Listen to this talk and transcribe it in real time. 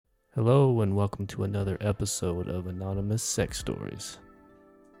Hello and welcome to another episode of Anonymous Sex Stories,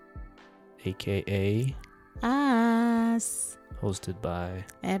 aka Us, hosted by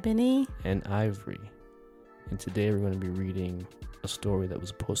Ebony. and Ivory. And today we're going to be reading a story that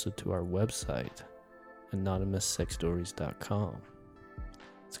was posted to our website, anonymoussexstories.com.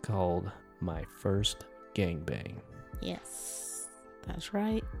 It's called My First Gangbang. Yes, that's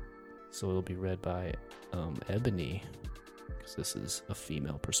right. So it'll be read by Ebony, because this is a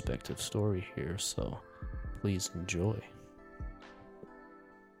female perspective story here, so please enjoy.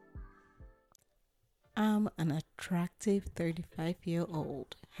 I'm an attractive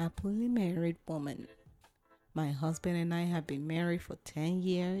 35-year-old, happily married woman. My husband and I have been married for 10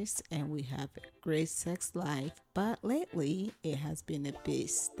 years and we have a great sex life, but lately it has been a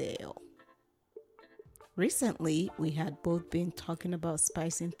bit stale. Recently, we had both been talking about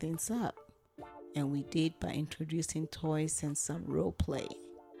spicing things up, and we did by introducing toys and some role play.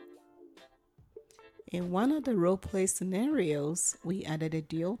 In one of the role play scenarios, we added a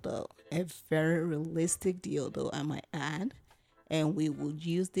dildo, a very realistic dildo I might add, and we would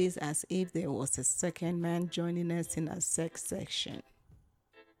use this as if there was a second man joining us in our sex section.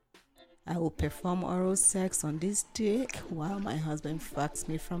 I will perform oral sex on this dick while my husband fucks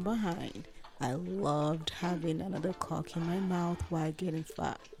me from behind. I loved having another cock in my mouth while getting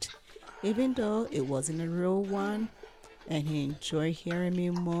fucked, even though it wasn't a real one, and he enjoyed hearing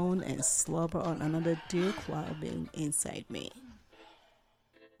me moan and slobber on another dick while being inside me.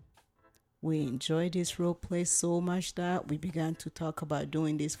 We enjoyed this role play so much that we began to talk about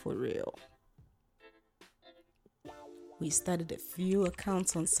doing this for real. We started a few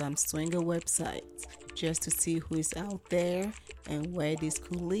accounts on some swinger websites just to see who is out there and where this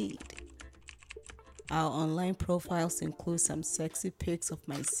could lead. Our online profiles include some sexy pics of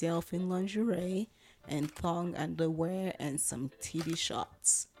myself in lingerie and thong underwear and some titty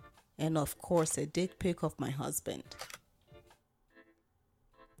shots. And of course a dick pic of my husband.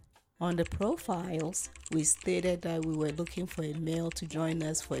 On the profiles, we stated that we were looking for a male to join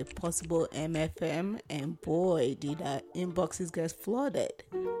us for a possible MFM, and boy did our inboxes get flooded.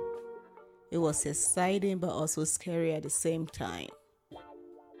 It was exciting but also scary at the same time.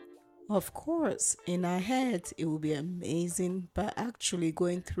 Of course, in our heads it would be amazing, but actually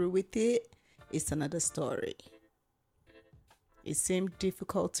going through with it is another story. It seemed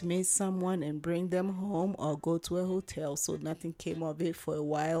difficult to meet someone and bring them home or go to a hotel, so nothing came of it for a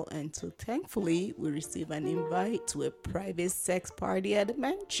while until thankfully we received an invite to a private sex party at the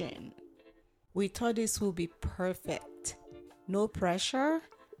mansion. We thought this would be perfect. No pressure,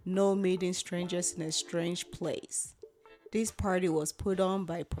 no meeting strangers in a strange place. This party was put on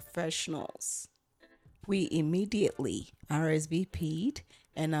by professionals. We immediately RSVP'd,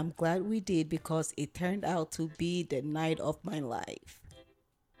 and I'm glad we did because it turned out to be the night of my life.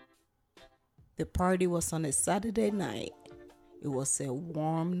 The party was on a Saturday night. It was a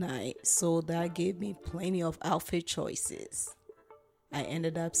warm night, so that gave me plenty of outfit choices. I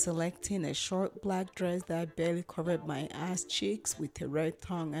ended up selecting a short black dress that barely covered my ass cheeks with a red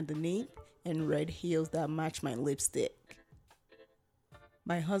thong underneath and red heels that matched my lipstick.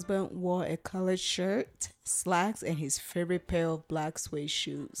 My husband wore a colored shirt, slacks, and his favorite pair of black suede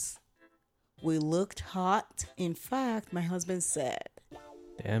shoes. We looked hot. In fact, my husband said,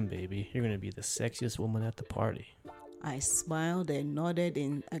 Damn, baby, you're going to be the sexiest woman at the party. I smiled and nodded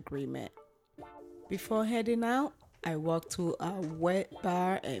in agreement. Before heading out, I walked to our wet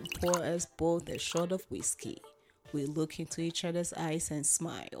bar and poured us both a shot of whiskey. We looked into each other's eyes and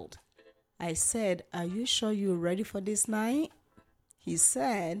smiled. I said, "Are you sure you're ready for this night?" He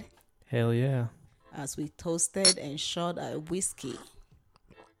said, Hell yeah. as we toasted and shot our whiskey.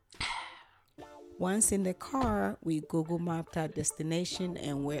 Once in the car, we Google mapped our destination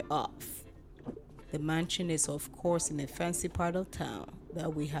and we're off. The mansion is of course in a fancy part of town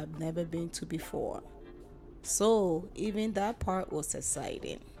that we have never been to before. So even that part was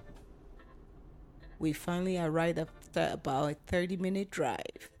exciting. We finally arrived after about a 30-minute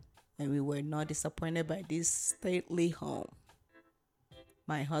drive, and we were not disappointed by this stately home.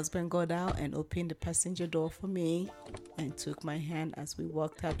 My husband got out and opened the passenger door for me and took my hand as we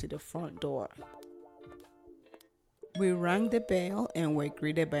walked up to the front door. We rang the bell and were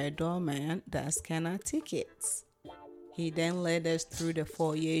greeted by a doorman that scanned our tickets. He then led us through the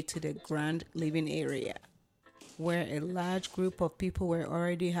foyer to the grand living area, where a large group of people were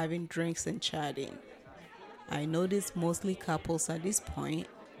already having drinks and chatting. I noticed mostly couples at this point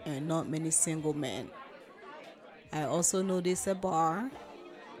and not many single men. I also noticed a bar,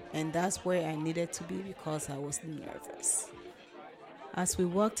 and that's where I needed to be because I was nervous. As we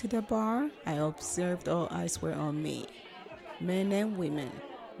walked to the bar, I observed all eyes were on me. Men and women,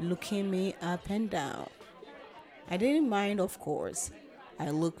 looking me up and down. I didn't mind, of course. I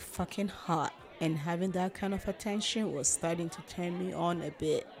looked fucking hot, and having that kind of attention was starting to turn me on a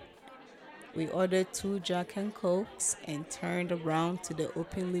bit. We ordered 2 Jack and Cokes and turned around to the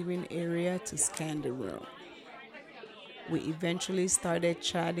open living area to scan the room. We eventually started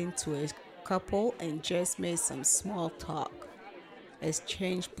chatting to a couple and just made some small talk,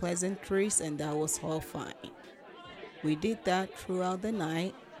 exchanged pleasantries, and that was all fine. We did that throughout the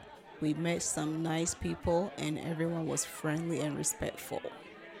night. We met some nice people and everyone was friendly and respectful.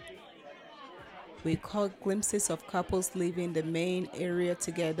 We caught glimpses of couples leaving the main area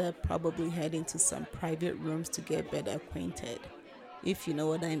together, probably heading to some private rooms to get better acquainted, if you know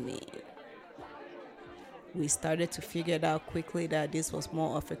what I mean. We started to figure it out quickly that this was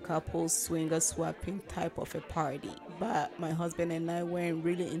more of a couples swinger swapping type of a party, but my husband and I weren't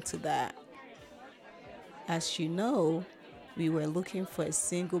really into that. As you know, we were looking for a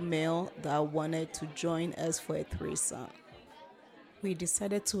single male that wanted to join us for a threesome. We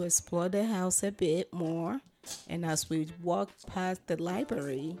decided to explore the house a bit more, and as we walked past the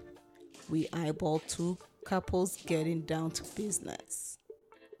library, we eyeballed 2 couples getting down to business.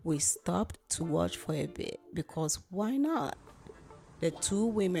 We stopped to watch for a bit because why not? The 2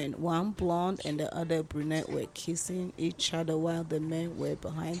 women, one blonde and the other brunette, were kissing each other while the men were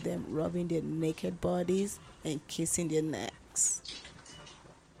behind them rubbing their naked bodies and kissing their necks.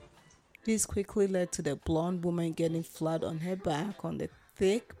 This quickly led to the blonde woman getting flat on her back on the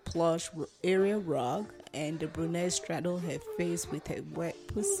thick plush area rug, and the brunette straddled her face with her wet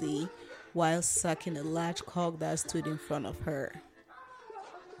pussy while sucking a large cock that stood in front of her.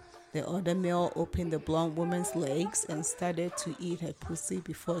 The other male opened the blonde woman's legs and started to eat her pussy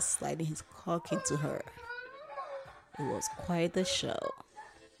before sliding his cock into her. It was quite the show.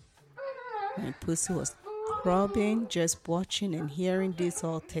 My pussy was throbbing just watching and hearing this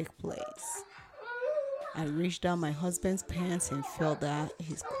all take place. I reached down my husband's pants and felt that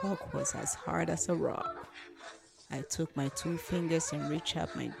his cock was as hard as a rock. I took my 2 fingers and reached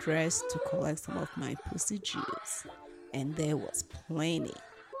up my dress to collect some of my pussy juice, and there was plenty.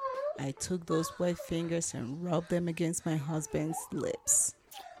 I took those wet fingers and rubbed them against my husband's lips,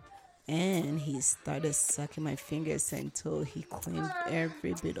 and he started sucking my fingers until he claimed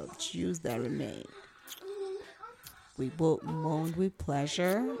every bit of juice that remained. We both moaned with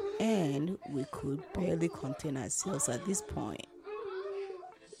pleasure, and we could barely contain ourselves at this point.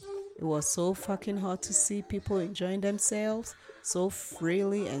 It was so fucking hard to see people enjoying themselves so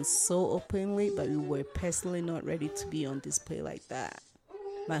freely and so openly, but we were personally not ready to be on display like that.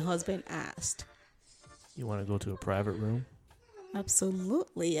 My husband asked, You want to go to a private room?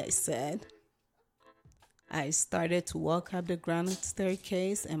 Absolutely, I said. I started to walk up the granite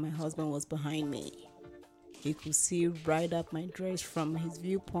staircase, and my husband was behind me. He could see right up my dress from his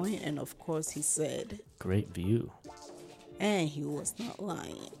viewpoint, and of course he said, Great view. And he was not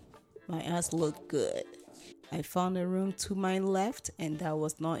lying. My ass looked good. I found a room to my left, and that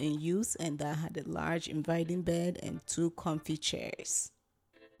was not in use, and that had a large inviting bed and 2 comfy chairs.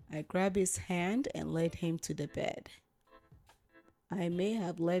 I grabbed his hand and led him to the bed. I may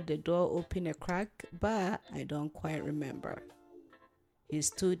have left the door open a crack, but I don't quite remember. He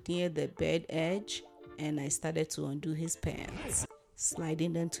stood near the bed edge, and I started to undo his pants,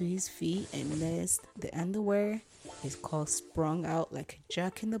 sliding them to his feet, and next the underwear, his cock sprung out like a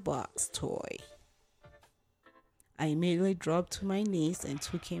jack-in-the-box toy. I immediately dropped to my knees and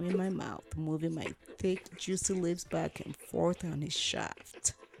took him in my mouth, moving my thick, juicy lips back and forth on his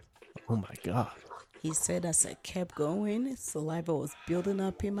shaft. Oh my God. He said as I kept going, saliva was building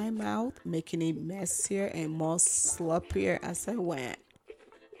up in my mouth, making it messier and more sloppier as I went.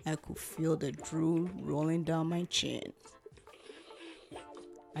 I could feel the drool rolling down my chin.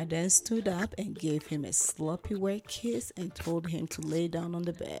 I then stood up and gave him a sloppy wet kiss and told him to lay down on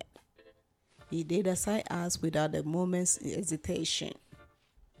the bed. He did as I asked without a moment's hesitation.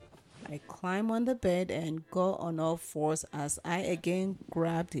 I climbed on the bed and got on all fours as I again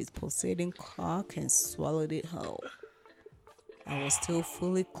grabbed his pulsating cock and swallowed it whole. I was still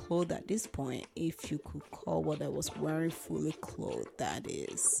fully clothed at this point, if you could call what I was wearing fully clothed, that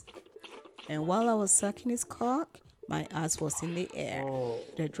is. And while I was sucking his cock, my ass was in the air.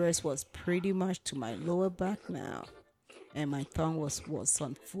 The dress was pretty much to my lower back now, and my tongue was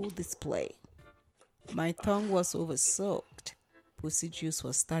on full display. My tongue was over-soaked. Pussy juice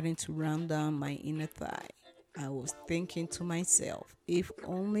was starting to run down my inner thigh. I was thinking to myself, if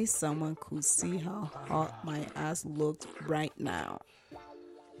only someone could see how hot my ass looked right now.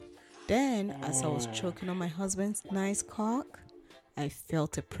 Then, as I was choking on my husband's nice cock, I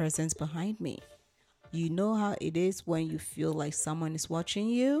felt a presence behind me. You know how it is when you feel like someone is watching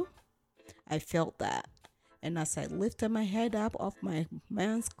you? I felt that. And as I lifted my head up off my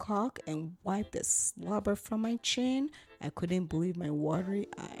man's cock and wiped the slobber from my chin, I couldn't believe my watery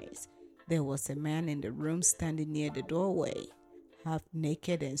eyes. There was a man in the room standing near the doorway, half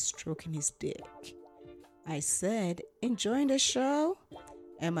naked and stroking his dick. I said, "Enjoying the show?"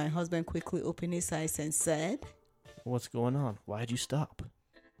 And my husband quickly opened his eyes and said, What's going on? Why'd you stop?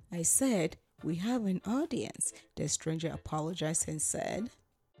 I said, "We have an audience." The stranger apologized and said,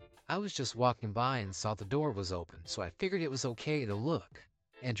 I was just walking by and saw the door was open, so I figured it was okay to look.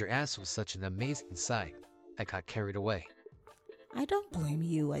 And your ass was such an amazing sight. I got carried away. "I don't blame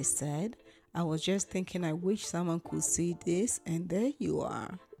you," I said. "I was just thinking I wish someone could see this, and there you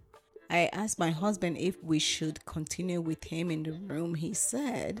are." I asked my husband if we should continue with him in the room. He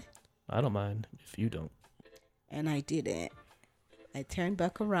said, I don't mind if you don't. and I didn't. I turned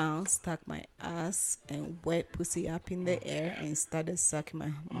back around, stuck my ass and wet pussy up in the air, and started sucking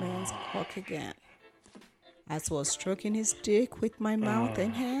my man's cock again. As I was stroking his dick with my mouth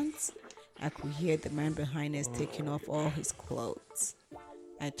and hands, I could hear the man behind us taking off all his clothes.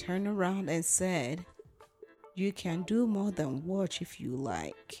 I turned around and said, "You can do more than watch if you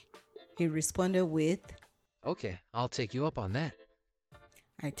like." He responded with, Okay, I'll take you up on that.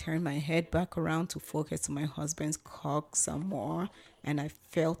 I turned my head back around to focus on my husband's cock some more, and I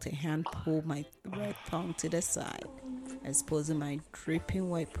felt a hand pull my red thumb to the side, exposing my dripping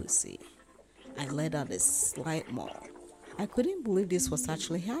wet pussy. I let out a slight moan. I couldn't believe this was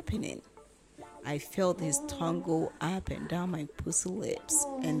actually happening. I felt his tongue go up and down my pussy lips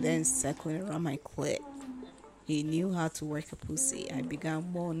and then circling around my clit. He knew how to work a pussy. I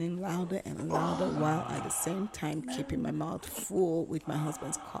began moaning louder and louder while at the same time keeping my mouth full with my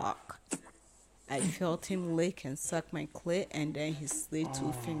husband's cock. I felt him lick and suck my clit, and then he slid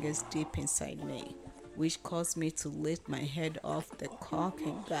 2 fingers deep inside me, which caused me to lift my head off the cock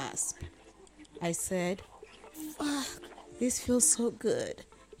and gasp. I said, "Fuck, this feels so good."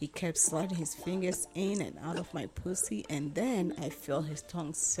 He kept sliding his fingers in and out of my pussy, and then I felt his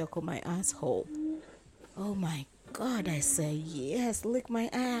tongue circle my asshole. "Oh my God," I said, "yes, lick my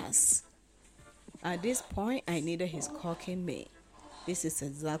ass." At this point, I needed his cock in me. This is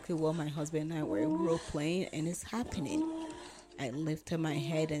exactly what my husband and I were role playing, and it's happening. I lifted my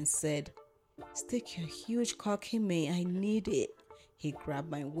head and said, "Stick your huge cock in me, I need it." He grabbed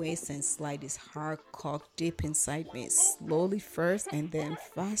my waist and slid his hard cock deep inside me, slowly first and then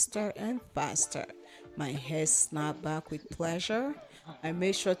faster and faster. My head snapped back with pleasure. I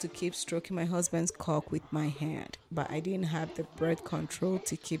made sure to keep stroking my husband's cock with my hand, but I didn't have the breath control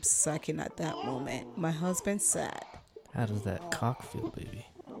to keep sucking at that moment. My husband said, How does that cock feel, baby?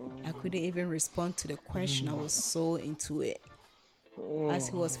 I couldn't even respond to the question. I was so into it. As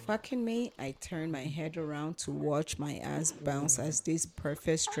he was fucking me, I turned my head around to watch my ass bounce as this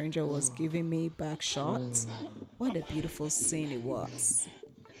perfect stranger was giving me back shots. What a beautiful scene it was.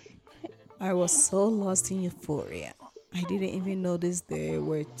 I was so lost in euphoria. I didn't even notice there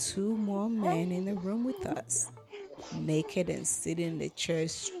were 2 more men in the room with us, naked and sitting in the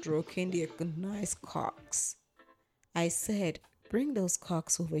chairs stroking their nice cocks. I said, "Bring those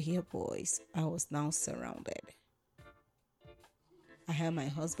cocks over here, boys." I was now surrounded. I had my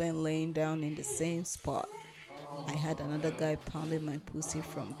husband laying down in the same spot. I had another guy pounding my pussy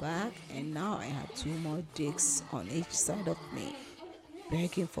from back, and now I had 2 more dicks on each side of me,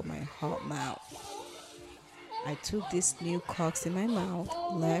 begging for my hot mouth. I took these new cocks in my mouth,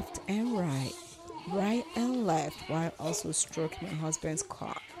 left and right and left, while also stroking my husband's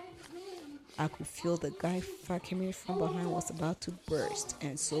cock. I could feel the guy fucking me from behind was about to burst,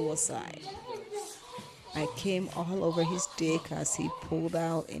 and so was I. I came all over his dick as he pulled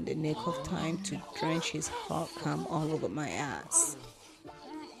out in the nick of time to drench his hot cum all over my ass.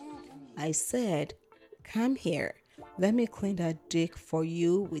 I said, "Come here. Let me clean that dick for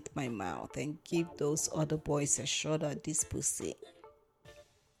you with my mouth and give those other boys a shot at this pussy."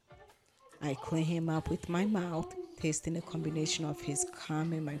 I cleaned him up with my mouth, tasting a combination of his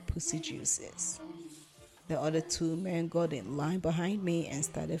cum and my pussy juices. The other 2 men got in line behind me and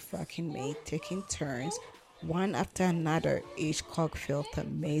started fucking me, taking turns, one after another. Each cock felt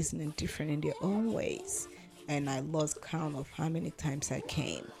amazing and different in their own ways, and I lost count of how many times I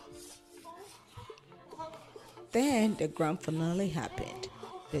came. Then the grand finale happened.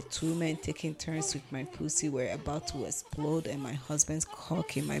 The 2 men taking turns with my pussy were about to explode, and my husband's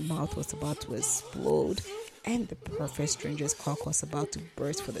cock in my mouth was about to explode, and the perfect stranger's cock was about to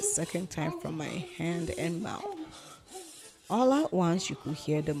burst for the second time from my hand and mouth. All at once, you could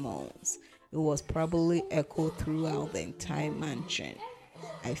hear the moans. It was probably echoed throughout the entire mansion.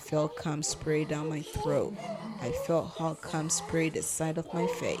 I felt cum spray down my throat. I felt hot cum spray the side of my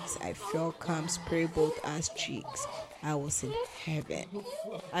face. I felt cum spray both ass cheeks. I was in heaven.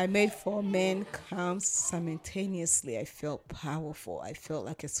 I made 4 men come simultaneously. I felt powerful. I felt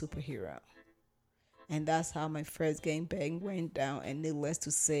like a superhero. And that's how my first gangbang went down, and needless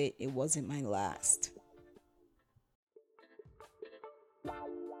to say, it wasn't my last.